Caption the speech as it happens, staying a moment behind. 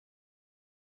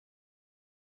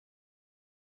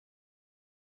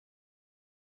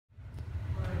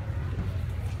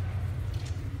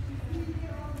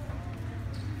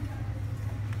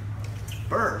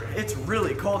Burr, it's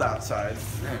really cold outside.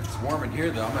 Man, it's warm in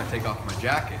here though. I'm gonna take off my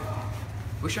jacket.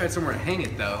 Wish I had somewhere to hang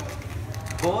it though.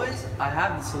 Boys, I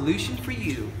have the solution for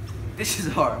you. This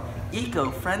is our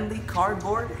eco-friendly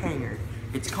cardboard hanger.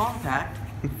 It's compact,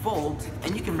 folds,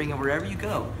 and you can bring it wherever you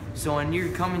go. So when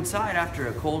you come inside after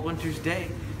a cold winter's day,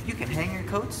 you can hang your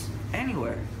coats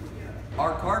anywhere.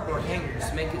 Our cardboard hangers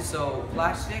make it so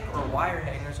plastic or wire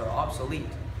hangers are obsolete.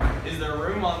 Is there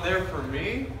room on there for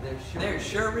me? There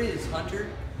sure is, Hunter.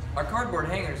 Our cardboard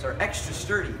hangers are extra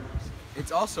sturdy.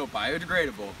 It's also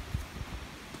biodegradable.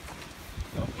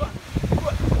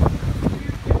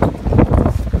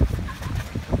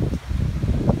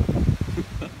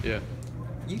 Yeah.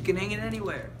 You can hang it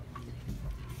anywhere.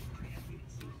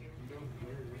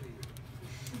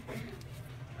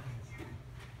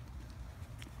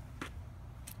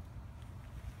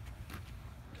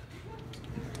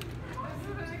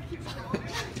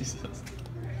 Jesus.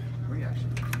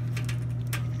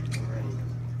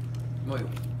 Wait.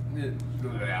 You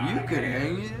can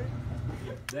hang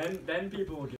it. Then people will get